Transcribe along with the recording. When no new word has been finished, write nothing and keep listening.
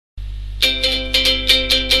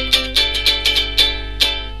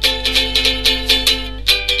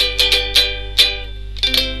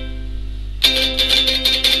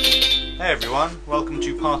everyone, welcome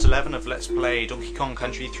to part 11 of Let's Play Donkey Kong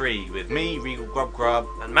Country 3 with me, Regal Grub Grub.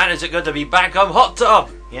 And man, is it good to be back on Hot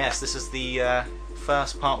Tub! Yes, this is the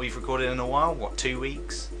first part we've recorded in a while, what, 2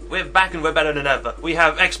 weeks? We're back and we're better than ever. We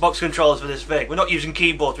have Xbox controllers for this thing, we're not using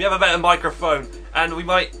keyboards, we have a better microphone, and we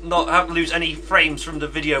might not have to lose any frames from the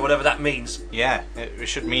video, whatever that means. Yeah, it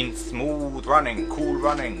should mean smooth running, cool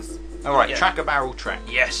runnings. Alright, Yeah. Track a Barrel track.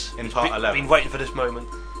 Yes. In part 11. I've been waiting for this moment.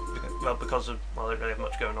 Well, because of, well, I don't really have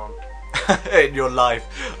much going on. In your life.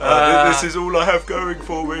 This is all I have going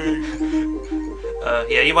for me.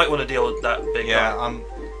 Yeah, you might want to deal with that big guy. Yeah,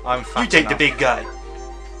 I'm fat You take enough. the big guy.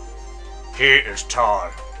 Here is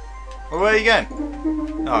Tar. Well, where are you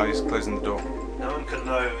going? Oh, he's closing the door. No one can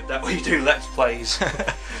know that we do Let's Plays.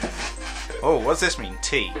 Oh, what's this mean?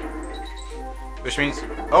 T. Which means...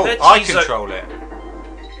 Oh, Let's I use a- control it.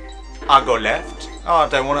 I go left. Oh, I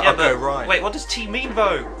don't want to. Yeah, I'll go but right. wait, what does T mean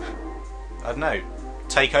though? I don't know.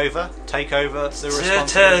 Take over the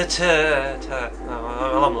responsibility.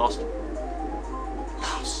 Well, I'm lost.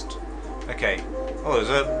 Lost. Okay. Oh, there's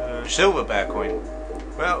a silver bear coin.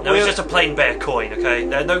 Well, No, it's just a plain bear coin, okay?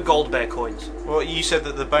 There are no gold bear coins. Well, you said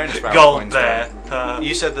that the bonus barrel Gold coins bear. were.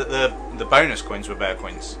 You said that the bonus coins were bear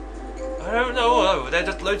coins. I don't know, they're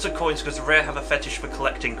just loads of coins because the Rare have a fetish for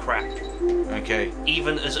collecting crap. Okay.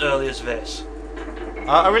 Even as early as this.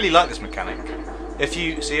 I really like this mechanic. If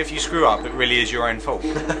you screw up, it really is your own fault.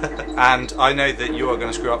 And I know that you are going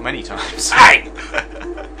to screw up many times. Hey!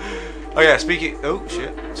 Oh yeah, speaking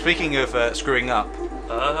of screwing up,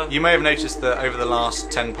 you may have noticed that over the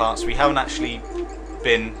last 10 parts we haven't actually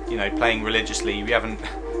been, playing religiously. We haven't.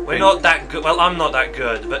 We're not that good. Well, I'm not that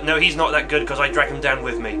good, but no, he's not that good because I drag him down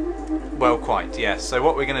with me. Well, quite, yes. So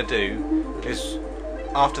what we're going to do is,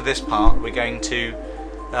 after this part, we're going to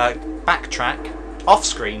backtrack off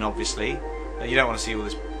screen, obviously. You don't want to see all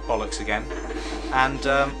this bollocks again. And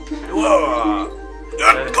whoa!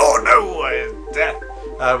 God, no! Death.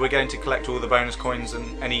 We're going to collect all the bonus coins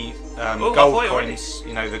and any gold coins,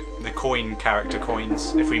 the coin character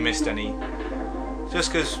coins, if we missed any.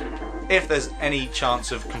 Just because if there's any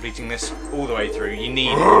chance of completing this all the way through, you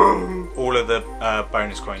need all of the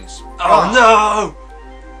bonus coins. Oh no!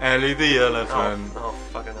 Ellie the elephant Oh,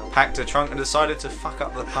 fucking hell. packed a trunk and decided to fuck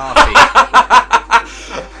up the party.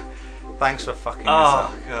 Thanks for fucking this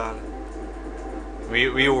up. Oh god.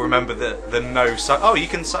 We all remember the no suck. Oh, you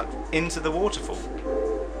can suck into the waterfall.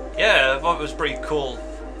 Yeah, I thought it was pretty cool.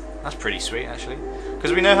 That's pretty sweet, actually.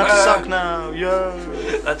 Because we know how to suck now. Yo.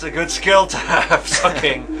 That's a good skill to have,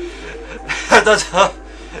 sucking. That's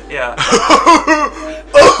yeah.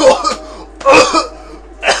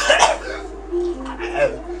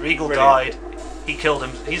 Regal died. He killed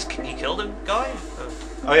him. He killed him, guy.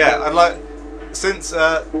 Oh yeah, I'd like since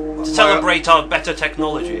To celebrate our better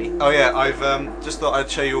technology. Oh yeah, I've just thought I'd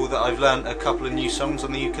show you all that I've learned a couple of new songs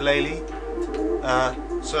on the ukulele.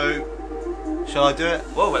 So shall I do it?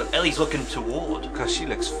 Whoa, well, Ellie's looking toward. Because she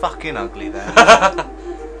looks fucking ugly there.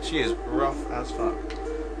 She is rough as fuck.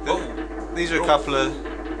 These are a couple of.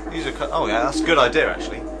 Oh yeah, that's a good idea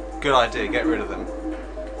actually. Good idea. Get rid of them.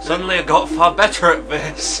 Suddenly I got far better at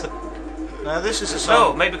this. No, this is a No,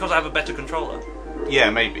 song. maybe because I have a better controller. Yeah,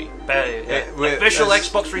 maybe. Official there's-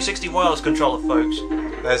 Xbox 360 wireless controller, folks.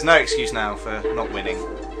 There's no excuse now for not winning.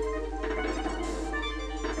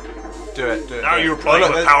 Do it. Now do it. you're playing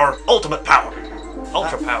look, with power, ultimate power,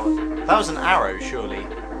 ultra power. That was an arrow, surely.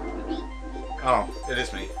 Oh, it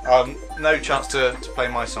is me. No chance to play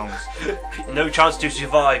my songs. No chance to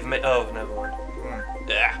survive. Oh, never mind.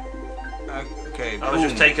 Yeah. Okay. I was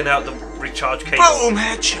just taking out the recharge cable. Boom!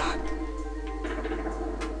 Headshot!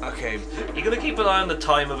 Okay. You're gonna keep an eye on the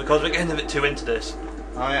timer because we're getting a bit too into this.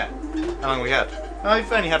 Oh yeah. How long have we had?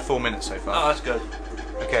 I've only had 4 minutes so Oh, far. that's good.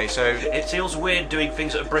 Okay, so... It feels weird doing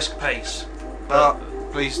things at a brisk pace.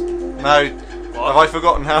 please... No. What? Have I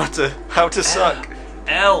forgotten how to suck?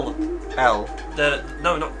 L. L.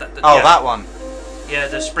 No, not that. Oh, yeah. that one. Yeah,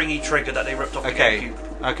 the springy trigger that they ripped off the Okay.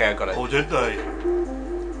 GameCube. Okay, I got it. Oh, did they?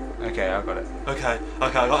 Okay, I got it. Okay,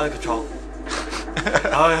 I got it control.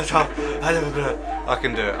 I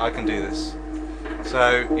can do it. I can do this.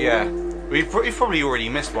 So yeah, we've probably already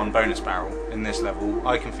missed one bonus barrel in this level.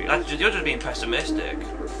 I can feel it. You're just being pessimistic.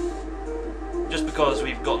 Just because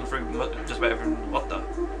we've gotten through just about everything. What the?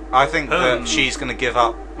 I think that she's going to give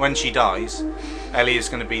up when she dies. Ellie is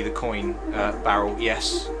going to be the coin barrel.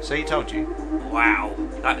 Yes. So he told you. Wow.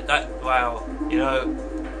 Wow.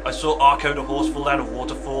 I saw Arco the horse fall down a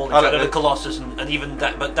waterfall instead of the Colossus, and even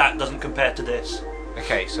that, but that doesn't compare to this.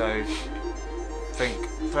 Okay, so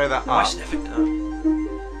throw that I up, sniff it.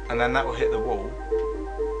 and then that will hit the wall.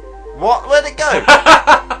 What? Where'd it go?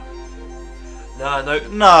 No.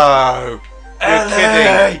 No. You're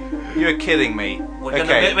kidding. You're kidding me.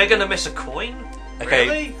 We're gonna miss a coin?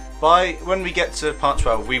 Okay. Really? When we get to part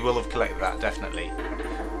 12, we will have collected that, definitely.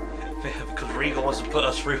 Because Regal wants to put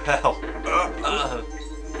us through hell.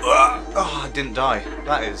 Oh, I didn't die.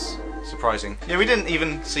 That is surprising. Yeah, we didn't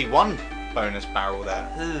even see one bonus barrel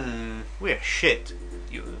there. We're shit.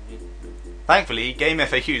 Thankfully, Game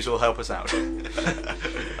FAQs will help us out.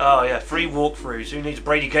 Oh yeah, free walkthroughs. Who needs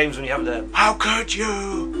Brady Games when you have them? How could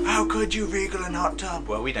you? How could you, Regal and Hot Tub?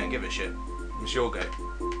 Well, we don't give a shit. It's your go.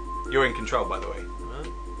 You're in control, by the way.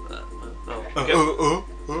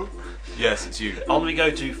 Yes, it's you. On we go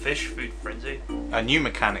to Fish Food Frenzy. A new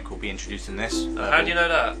mechanic will be introduced in this. How do you know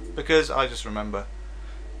that? Because I just remember.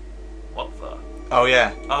 What the? Oh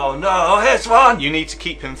yeah. Oh no, here's one! You need to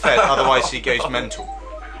keep him fed, otherwise he goes mental.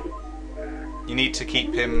 You need to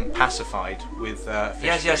keep him pacified with fish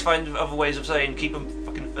Yes, food. find other ways of saying keep him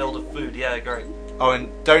fucking filled with food. Yeah, great. Oh, and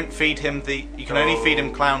don't feed him you can only feed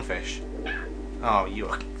him clownfish. Oh, you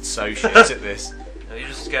are so shit at this. No, you're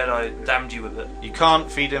just scared I damned you with it. You can't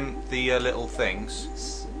feed him the little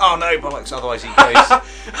things. Oh no, bollocks! Otherwise he goes.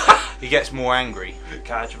 He gets more angry.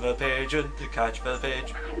 Catch the pigeon, catch the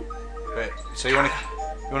pigeon. But, so you want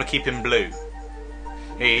to keep him blue.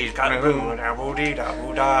 He's blue.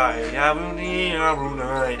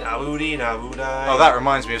 Oh, that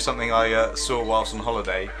reminds me of something I saw whilst on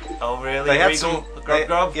holiday. Oh really? They had Regal, some.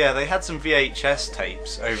 They had some VHS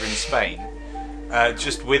tapes over in Spain,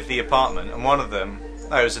 just with the apartment, and one of them,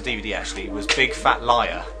 no, it was a DVD actually, was Big Fat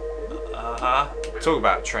Liar. Talk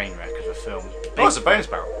about a train wreck of a film. Oh, it's a bonus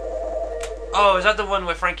barrel. Oh, is that the one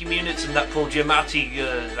where Frankie Muniz and that Paul Giamatti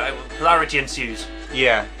hilarity ensues?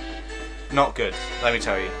 Yeah. Not good, let me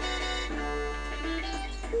tell you.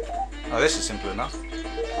 Oh, this is simple enough.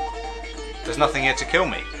 There's nothing here to kill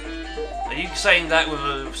me. Are you saying that with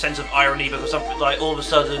a sense of irony because something like all of a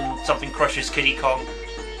sudden something crushes Kiddy Kong?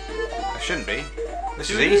 I shouldn't be. This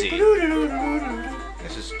is easy.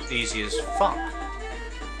 This is easy as fuck.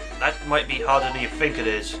 That might be harder than you think it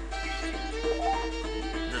is.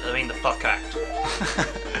 I mean the fuck act.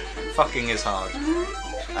 Fucking is hard.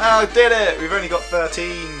 Oh, did it! We've only got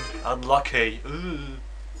 13. Unlucky. Ooh,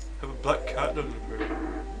 have a black cat.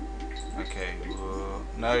 Okay.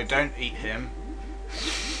 No, don't eat him.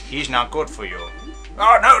 He's not good for you.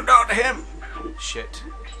 Oh no, not him! Shit.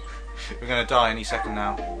 We're gonna die any second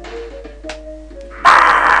now.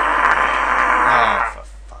 Oh, for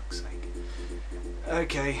fuck's sake.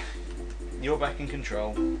 Okay. You're back in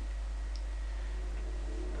control.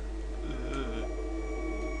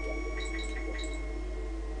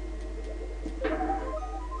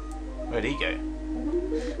 Where'd he go?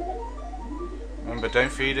 Remember,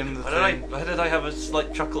 don't feed him the thing. Why did I have a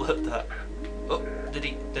slight chuckle at that? Oh, did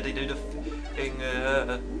he do the thing?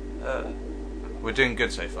 We're doing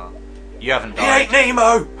good so far. You haven't He died. ate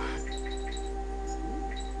Nemo!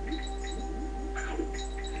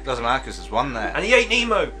 Doesn't matter because there's one there. And he ate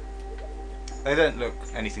Nemo! They don't look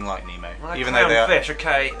anything like Nemo, Well, even though they are. fish,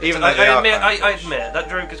 okay. Even though they are I admit that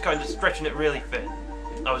joke is kind of stretching it really thin.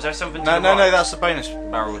 Oh, is there something? No, to no, the right? no. That's the bonus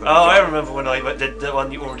barrel. With the Oh, I vagina. remember when I did the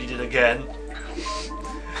one you already did again.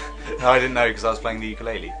 No, I didn't know because I was playing the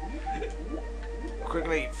ukulele.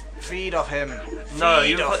 Quickly, feed off him. No, Feed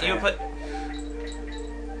you off put. him.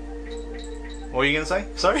 What were you gonna say?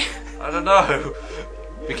 Sorry. I don't know.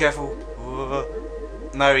 Be careful.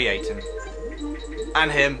 No, he ate him.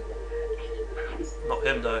 And him. Not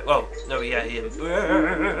him though. Well, no, yeah, him.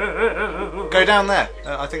 Go down there.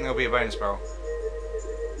 I think there'll be a bonus barrel.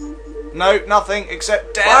 No, nothing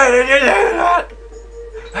except death. Why did you do that?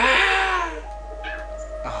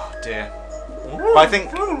 Oh dear. But I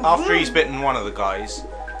think after he's bitten one of the guys,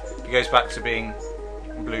 he goes back to being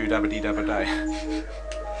blue dabba dee dabba day.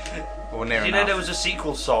 Or near Did you enough. know there was a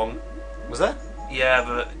sequel song? Was there? Yeah,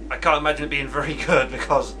 but I can't imagine it being very good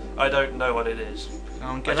because I don't know what it is.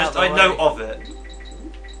 Oh, I know of it.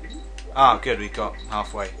 Ah, good, we got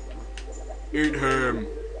halfway. Eat him.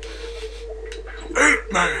 Eat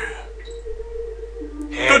me.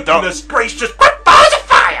 Hey, Goodness gracious, what balls of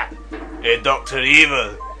fire! Hey, Dr.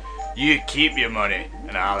 Evil. You keep your money,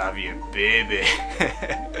 and I'll have your baby.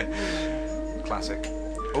 Classic.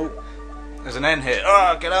 Oh, there's an N here.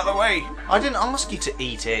 Oh, get out of the way. I didn't ask you to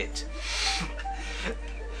eat it.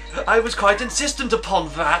 I was quite insistent upon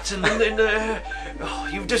that, and then oh,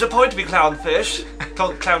 you've disappointed me, clownfish.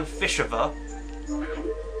 Clownfishover.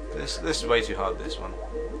 This is way too hard, this one.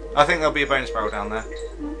 I think there'll be a bonus barrel down there.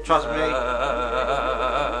 Trust me.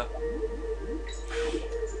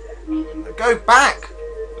 Go back!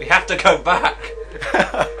 We have to go back.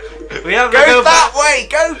 We have to Go go that back. way!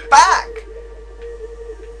 Go back!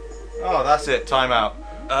 Oh, that's it. Time out.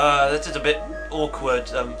 This is a bit awkward.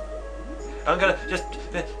 I'm gonna just...